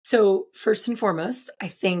So first and foremost, I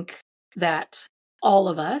think that all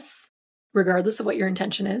of us, regardless of what your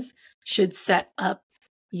intention is, should set up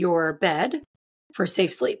your bed for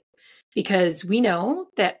safe sleep, because we know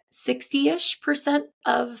that 60-ish%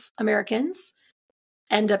 of Americans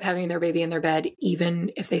end up having their baby in their bed,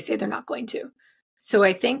 even if they say they're not going to. So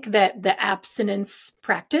I think that the abstinence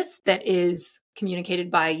practice that is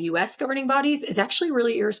communicated by US governing bodies is actually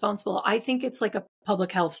really irresponsible. I think it's like a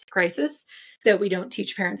public health crisis that we don't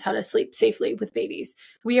teach parents how to sleep safely with babies.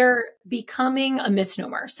 We are becoming a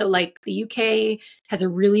misnomer. So like the UK has a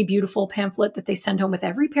really beautiful pamphlet that they send home with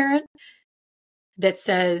every parent that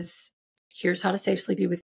says, here's how to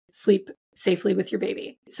sleep safely with your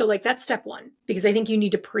baby. So like that's step one, because I think you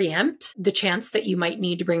need to preempt the chance that you might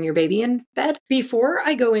need to bring your baby in bed. Before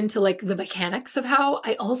I go into like the mechanics of how,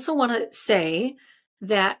 I also want to say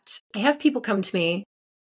that I have people come to me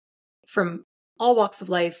from all walks of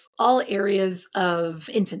life, all areas of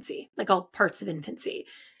infancy, like all parts of infancy.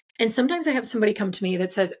 And sometimes I have somebody come to me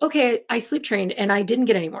that says, okay, I sleep trained and I didn't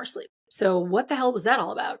get any more sleep. So what the hell was that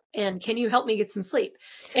all about? And can you help me get some sleep?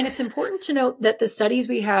 And it's important to note that the studies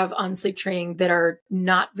we have on sleep training that are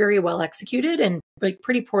not very well executed and like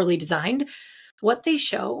pretty poorly designed, what they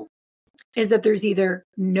show is that there's either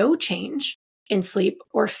no change in sleep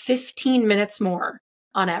or 15 minutes more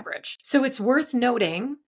on average. So it's worth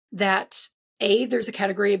noting that there's a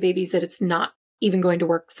category of babies that it's not even going to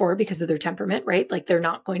work for because of their temperament, right? Like they're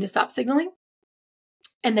not going to stop signaling.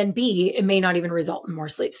 And then B, it may not even result in more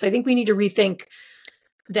sleep. So I think we need to rethink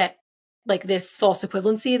that, like this false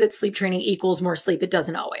equivalency that sleep training equals more sleep. It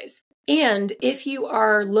doesn't always. And if you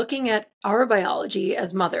are looking at our biology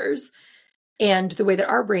as mothers and the way that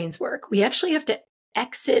our brains work, we actually have to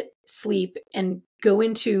exit sleep and go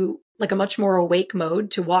into like a much more awake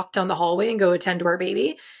mode to walk down the hallway and go attend to our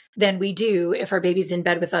baby than we do if our baby's in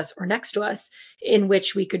bed with us or next to us, in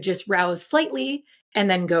which we could just rouse slightly and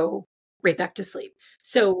then go right back to sleep.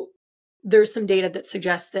 So there's some data that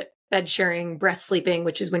suggests that bed sharing, breast sleeping,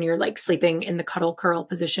 which is when you're like sleeping in the cuddle curl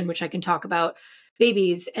position, which I can talk about,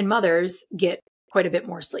 babies and mothers get quite a bit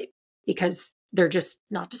more sleep because they're just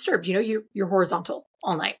not disturbed. You know, you're horizontal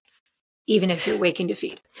all night, even if you're waking to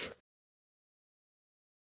feed.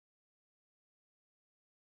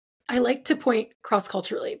 I like to point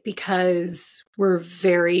cross-culturally because we're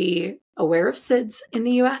very aware of SIDS in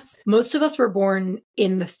the US. Most of us were born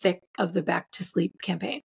in the thick of the back to sleep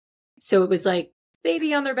campaign. So it was like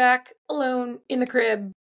baby on their back, alone in the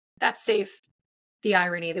crib. That's safe. The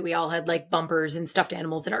irony that we all had like bumpers and stuffed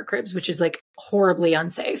animals in our cribs, which is like horribly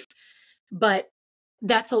unsafe. But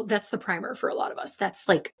that's the primer for a lot of us. That's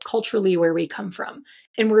like culturally where we come from.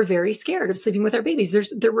 And we're very scared of sleeping with our babies.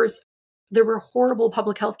 There were horrible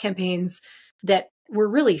public health campaigns that were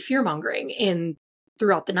really fear-mongering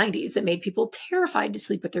throughout the 90s that made people terrified to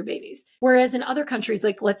sleep with their babies. Whereas in other countries,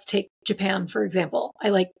 like let's take Japan, for example. I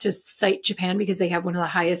like to cite Japan because they have one of the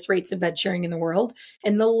highest rates of bed sharing in the world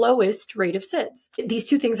and the lowest rate of SIDS. These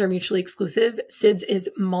two things are mutually exclusive. SIDS is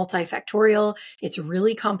multifactorial. It's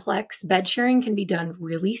really complex. Bed sharing can be done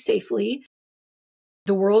really safely.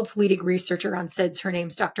 The world's leading researcher on SIDS, her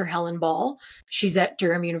name's Dr. Helen Ball. She's at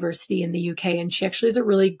Durham University in the UK, and she actually has a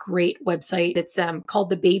really great website. It's called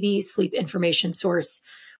the Baby Sleep Information Source,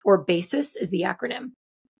 or BASIS is the acronym.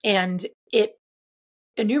 And it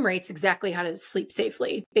enumerates exactly how to sleep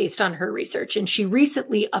safely based on her research. And she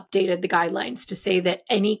recently updated the guidelines to say that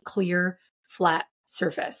any clear, flat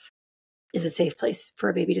surface is a safe place for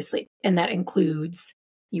a baby to sleep. And that includes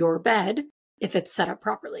your bed if it's set up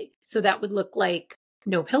properly. So that would look like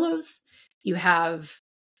no pillows. You have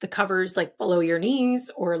the covers like below your knees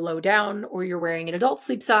or low down, or you're wearing an adult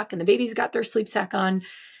sleep sock and the baby's got their sleep sack on.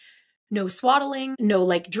 No swaddling, no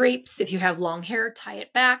like drapes. If you have long hair, tie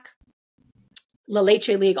it back. La Leche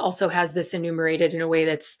League also has this enumerated in a way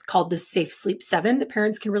that's called the Safe Sleep 7 that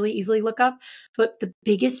parents can really easily look up. But the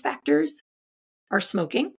biggest factors are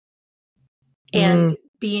smoking and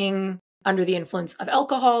being under the influence of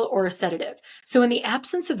alcohol or a sedative. So in the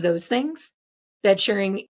absence of those things, bed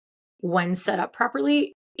sharing, when set up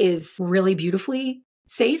properly, is really beautifully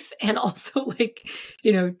safe and also like,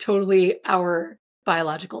 totally our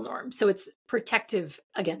biological norm. So it's protective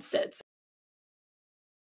against SIDS.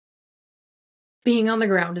 Being on the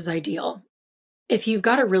ground is ideal. If you've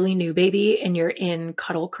got a really new baby and you're in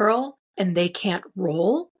cuddle curl and they can't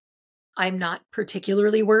roll, I'm not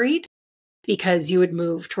particularly worried because you would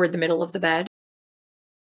move toward the middle of the bed.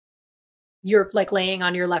 You're like laying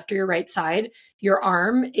on your left or your right side. Your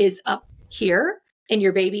arm is up here and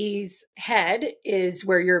your baby's head is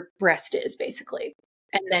where your breast is basically.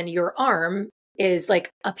 And then your arm is like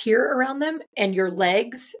up here around them, and your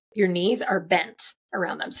legs, your knees are bent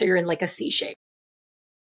around them. So you're in like a C shape.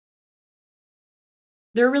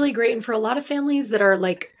 They're really great. And for a lot of families that are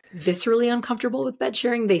like viscerally uncomfortable with bed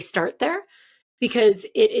sharing, they start there because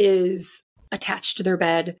it is attached to their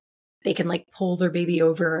bed. They can like pull their baby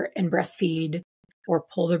over and breastfeed, or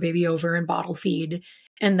pull their baby over and bottle feed.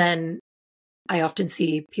 And then I often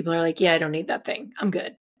see people are like, yeah, I don't need that thing. I'm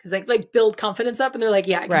good. Because they like build confidence up and they're like,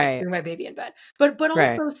 yeah, I can just bring my baby in bed. But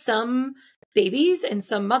also some babies and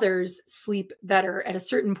some mothers sleep better at a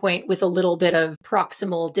certain point with a little bit of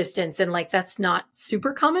proximal distance. And like, that's not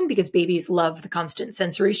super common because babies love the constant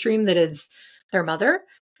sensory stream that is their mother.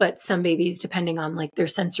 But some babies, depending on like their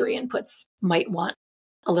sensory inputs, might want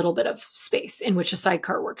a little bit of space, in which a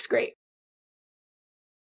sidecar works great.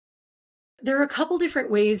 There are a couple different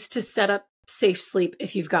ways to set up safe sleep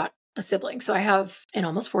if you've got a sibling. So I have an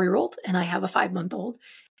almost 4-year-old and I have a 5-month-old.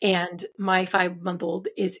 And my 5-month-old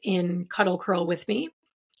is in cuddle curl with me.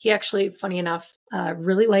 He actually, funny enough,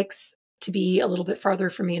 really likes to be a little bit farther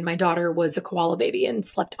from me. And my daughter was a koala baby and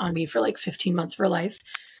slept on me for like 15 months of her life.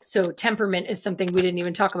 So temperament is something we didn't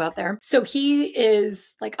even talk about there. So he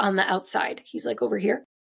is like on the outside. He's like over here.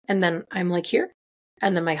 And then I'm like here.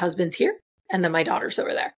 And then my husband's here. And then my daughter's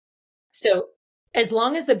over there. So as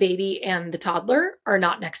long as the baby and the toddler are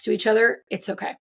not next to each other, it's okay.